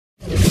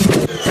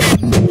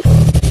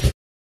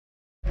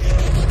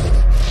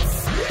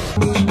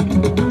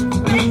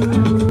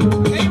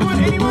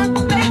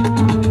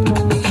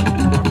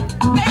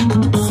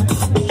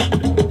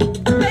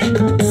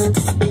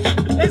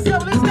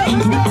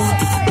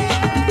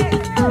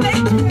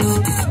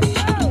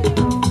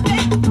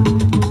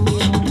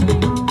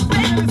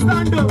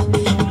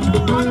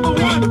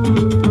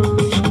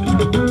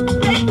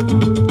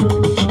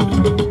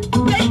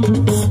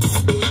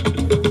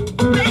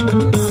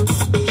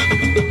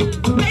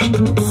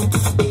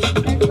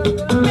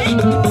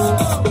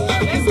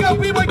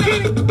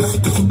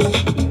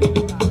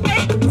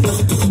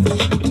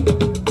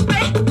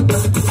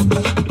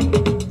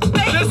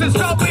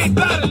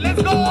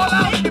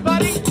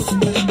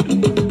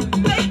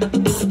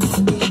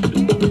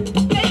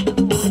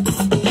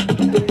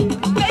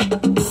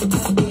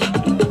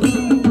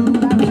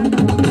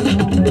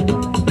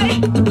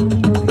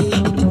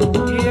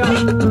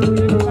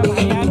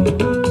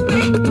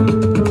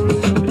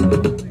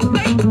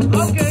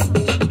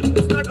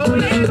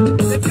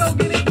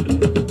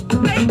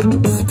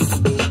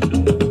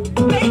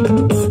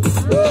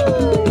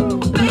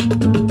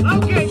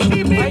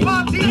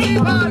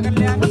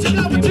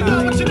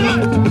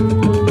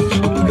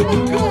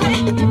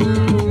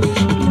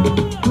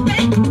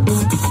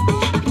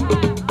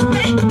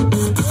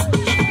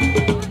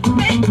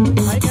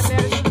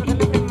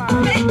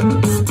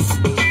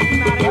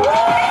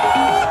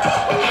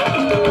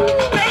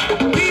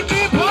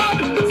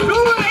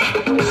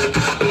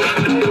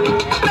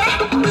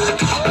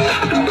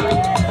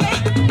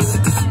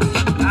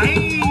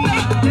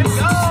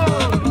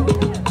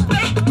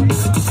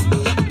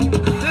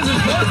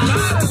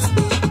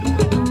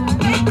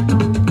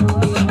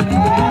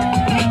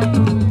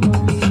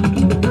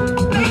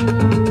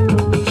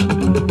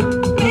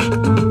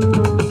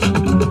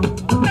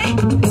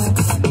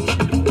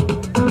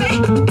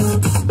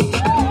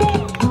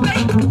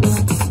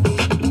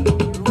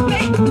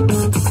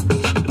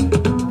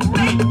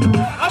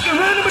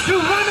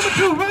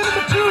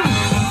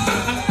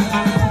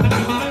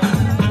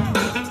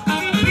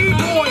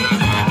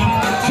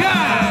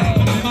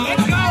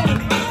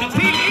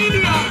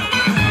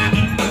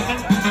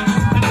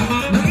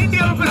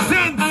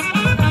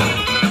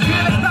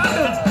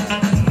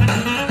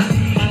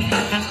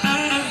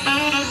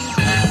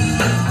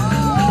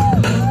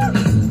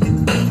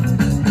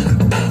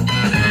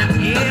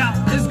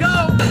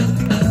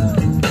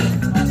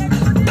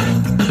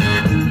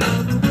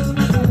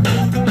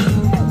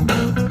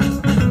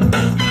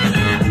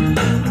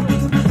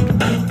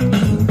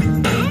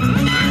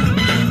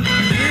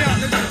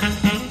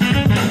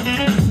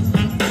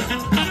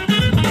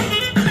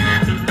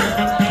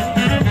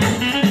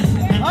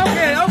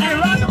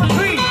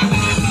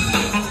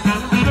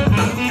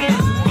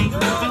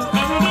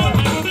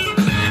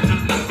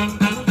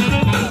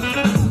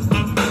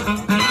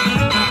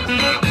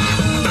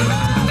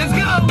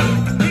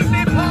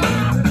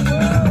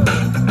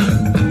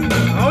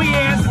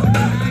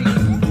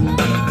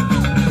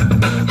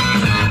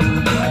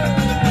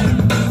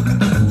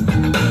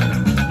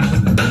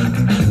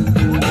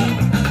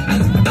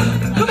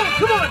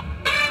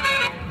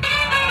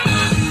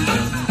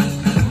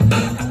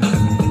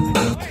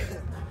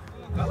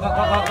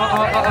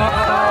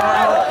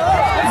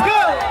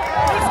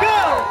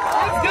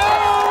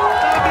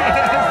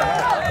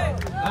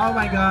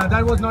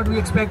That was not we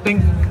expecting.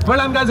 Hold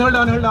on, guys, hold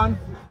on.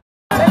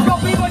 Let's go,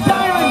 people,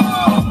 Diamond!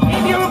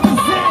 India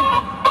represent!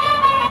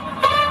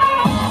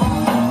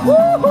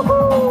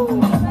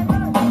 Woo-hoo-hoo!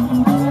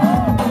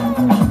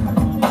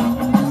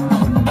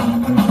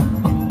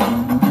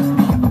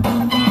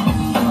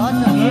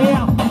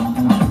 Yeah!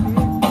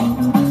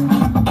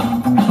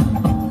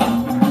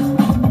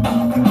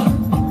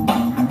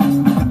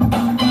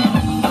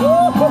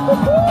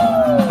 Woo-hoo-hoo!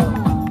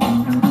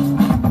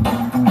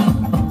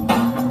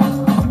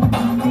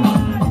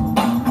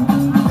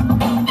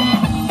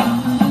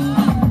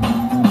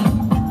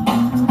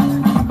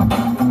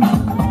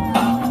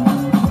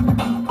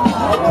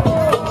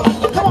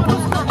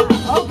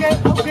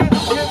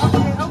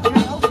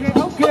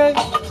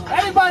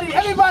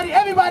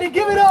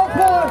 Give it up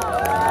for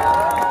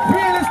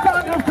fearless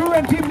Tandav crew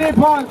and Team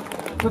Nepal.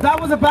 So that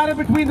was a battle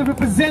between the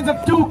representatives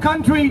of two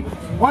countries.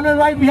 On the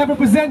right we have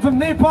representatives from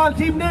Nepal,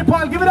 Team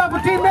Nepal. Give it up for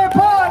Team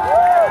Nepal.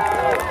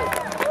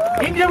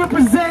 India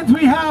represents,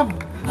 we have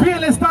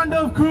fearless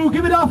Tandav crew.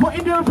 Give it up for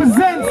India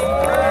represents.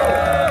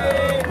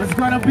 It's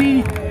going to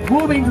be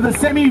moving to the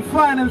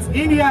semi-finals.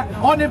 India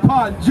or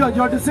Nepal. Judge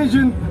your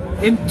decision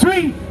in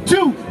 3,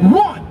 2,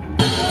 1.